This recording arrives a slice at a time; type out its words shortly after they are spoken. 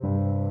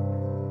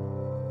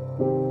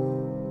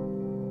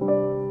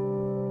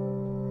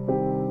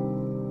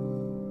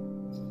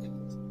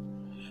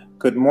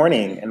Good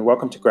morning, and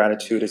welcome to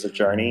Gratitude as a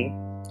Journey.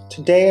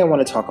 Today, I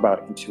want to talk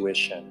about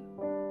intuition.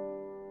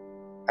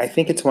 I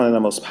think it's one of the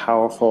most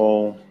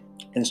powerful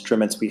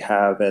instruments we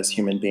have as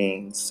human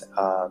beings,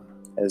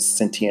 as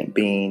sentient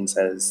beings,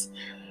 as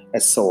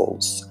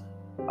souls.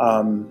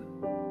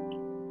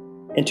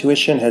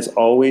 Intuition has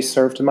always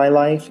served my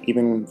life,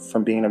 even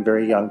from being a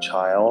very young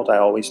child. I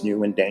always knew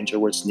when danger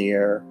was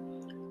near.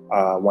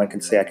 One can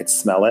say I could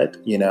smell it,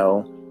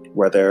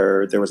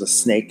 whether there was a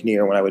snake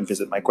near when I would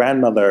visit my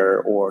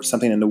grandmother or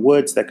something in the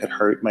woods that could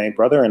hurt my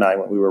brother and I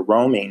when we were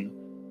roaming.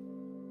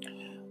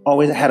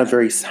 Always had a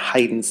very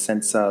heightened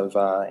sense of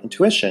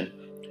intuition.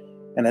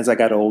 And as I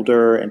got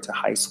older into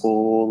high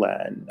school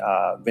and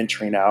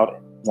venturing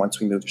out, once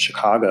we moved to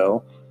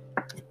Chicago,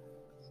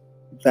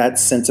 that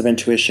sense of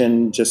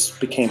intuition just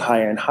became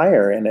higher and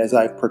higher. And as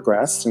I've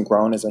progressed and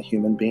grown as a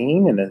human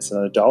being and as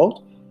an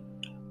adult,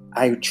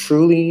 I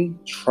truly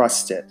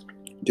trust it.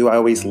 Do I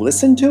always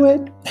listen to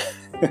it?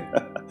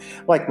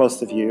 Like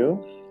most of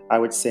you, I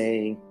would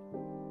say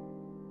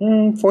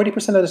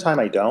 40% of the time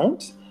I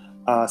don't.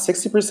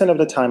 60% of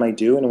the time I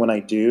do. And when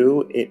I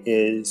do, it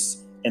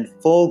is in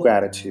full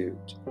gratitude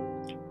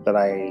that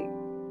I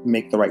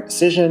make the right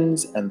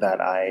decisions and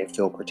that I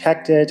feel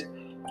protected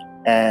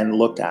and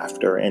looked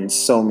after in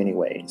so many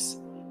ways.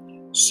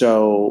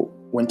 So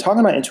when talking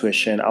about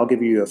intuition, I'll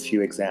give you a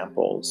few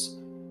examples.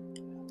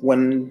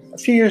 When a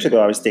few years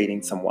ago I was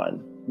dating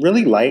someone,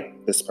 really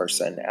liked this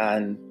person,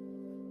 and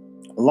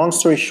long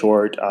story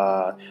short,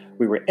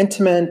 we were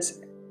intimate,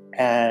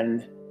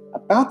 and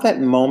about that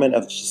moment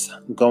of just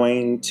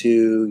going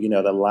to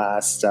the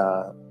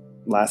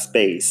last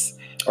base,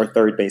 or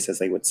third base as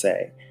they would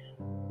say,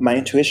 my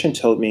intuition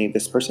told me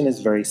this person is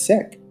very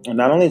sick. And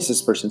not only is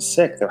this person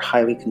sick, they're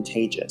highly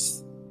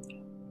contagious.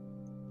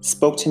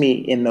 Spoke to me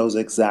in those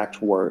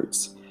exact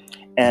words.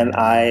 And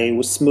I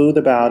was smooth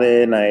about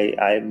it, and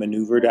I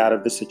maneuvered out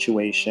of the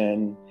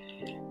situation.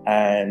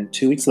 And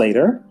 2 weeks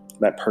later,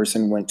 that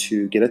person went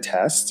to get a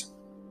test.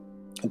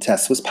 The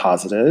test was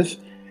positive.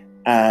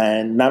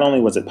 And not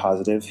only was it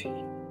positive,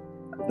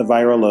 the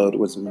viral load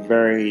was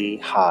very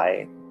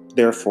high,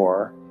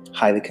 therefore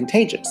highly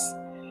contagious.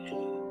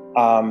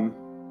 And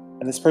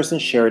this person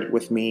shared it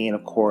with me, and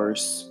of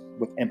course,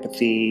 with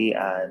empathy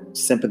and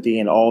sympathy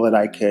and all that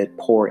I could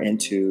pour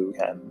into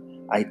him,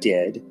 I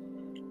did.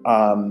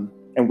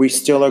 And we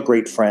still are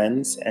great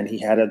friends, and he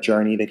had a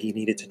journey that he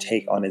needed to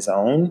take on his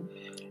own,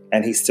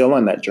 and he's still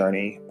on that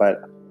journey,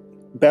 but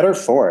better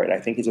for it. I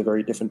think he's a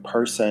very different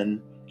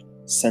person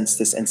since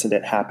this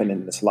incident happened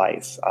in his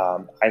life.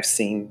 I've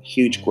seen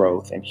huge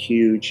growth and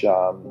huge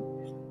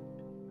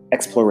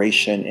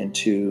exploration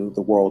into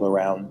the world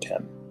around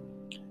him.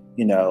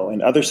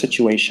 In other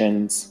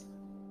situations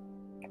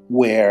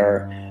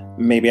where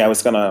maybe I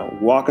was going to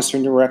walk a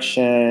certain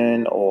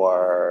direction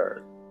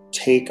or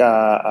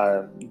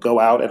go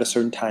out at a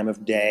certain time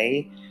of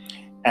day,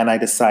 and I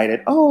decided,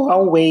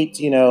 I'll wait,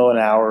 an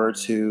hour or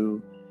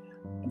two.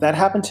 That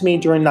happened to me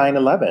during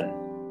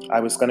 9/11. I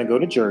was going to go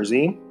to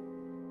Jersey,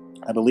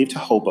 I believe to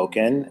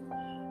Hoboken.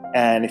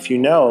 And if you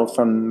know,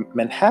 from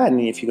Manhattan,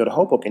 if you go to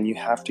Hoboken, you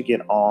have to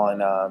get on,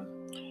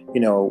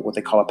 what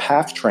they call a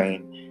PATH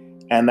train.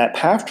 And that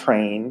PATH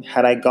train,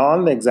 had I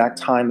gone the exact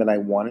time that I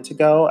wanted to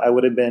go, I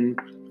would have been,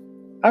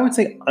 I would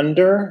say,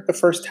 under the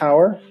first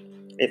tower,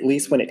 at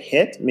least when it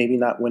hit, maybe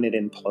not when it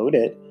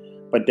imploded,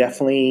 but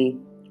definitely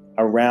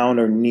around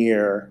or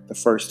near the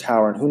first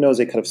tower. And who knows,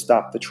 it could have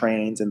stopped the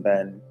trains and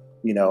then,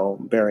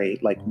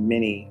 buried like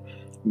many,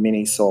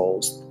 many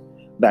souls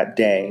that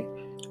day.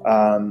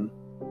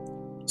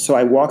 So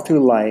I walk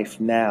through life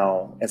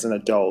now as an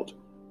adult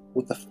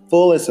with the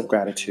fullest of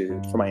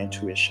gratitude for my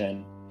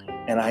intuition.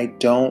 And I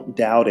don't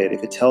doubt it.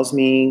 If it tells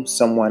me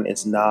someone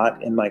is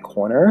not in my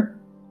corner,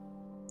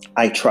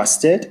 I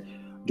trust it.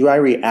 Do I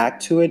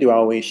react to it? Do I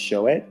always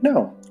show it?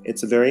 No.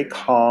 It's a very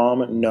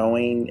calm,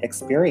 knowing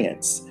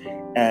experience.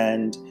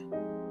 And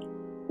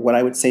what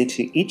I would say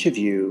to each of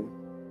you,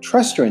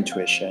 trust your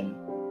intuition,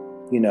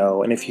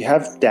 and if you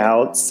have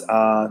doubts,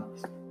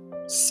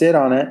 sit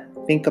on it,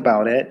 think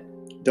about it,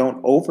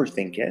 don't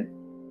overthink it,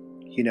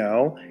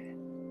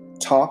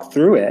 talk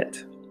through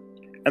it.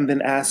 And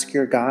then ask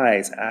your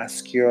guides,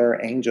 ask your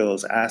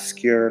angels,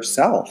 ask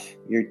yourself,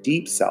 your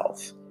deep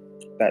self,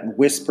 that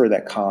whisper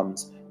that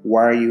comes.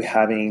 Why are you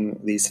having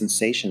these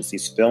sensations,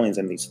 these feelings,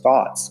 and these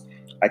thoughts?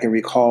 I can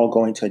recall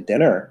going to a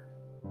dinner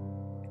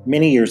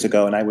many years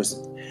ago, and I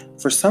was,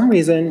 for some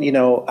reason,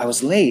 I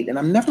was late, and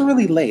I'm never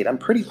really late. I'm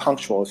pretty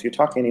punctual. If you're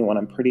talking to anyone,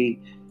 I'm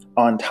pretty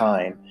on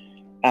time.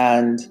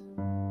 And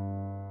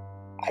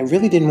I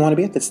really didn't want to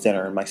be at this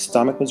dinner. My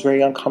stomach was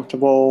very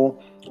uncomfortable.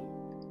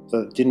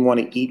 So didn't want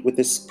to eat with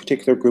this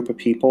particular group of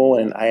people.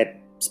 And I had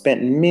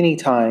spent many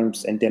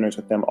times and dinners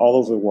with them all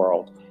over the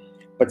world.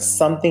 But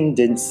something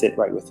didn't sit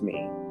right with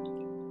me.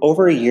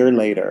 Over a year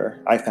later,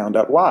 I found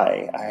out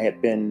why. I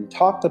had been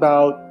talked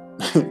about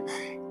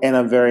in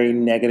a very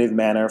negative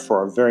manner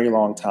for a very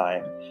long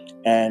time.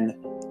 And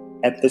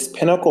at this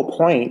pinnacle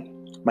point,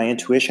 my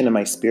intuition and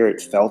my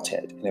spirit felt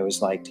it. And it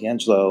was like,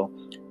 D'Angelo,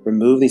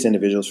 remove these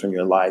individuals from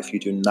your life. You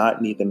do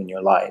not need them in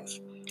your life.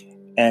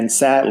 And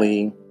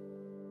sadly,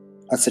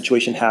 a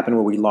situation happened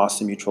where we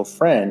lost a mutual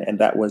friend, and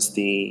that was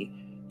the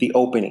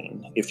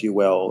opening, if you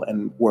will,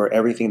 and where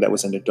everything that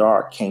was in the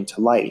dark came to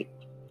light.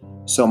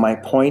 So my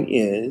point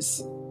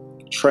is,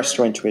 trust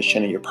your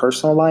intuition in your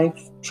personal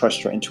life,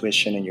 trust your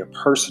intuition in your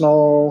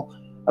personal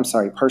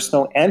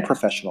and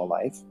professional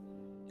life,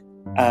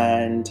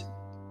 and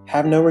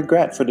have no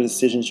regret for the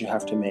decisions you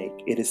have to make.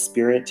 It is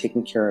spirit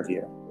taking care of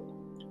you.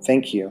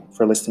 Thank you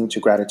for listening to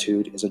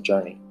Gratitude is a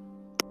Journey.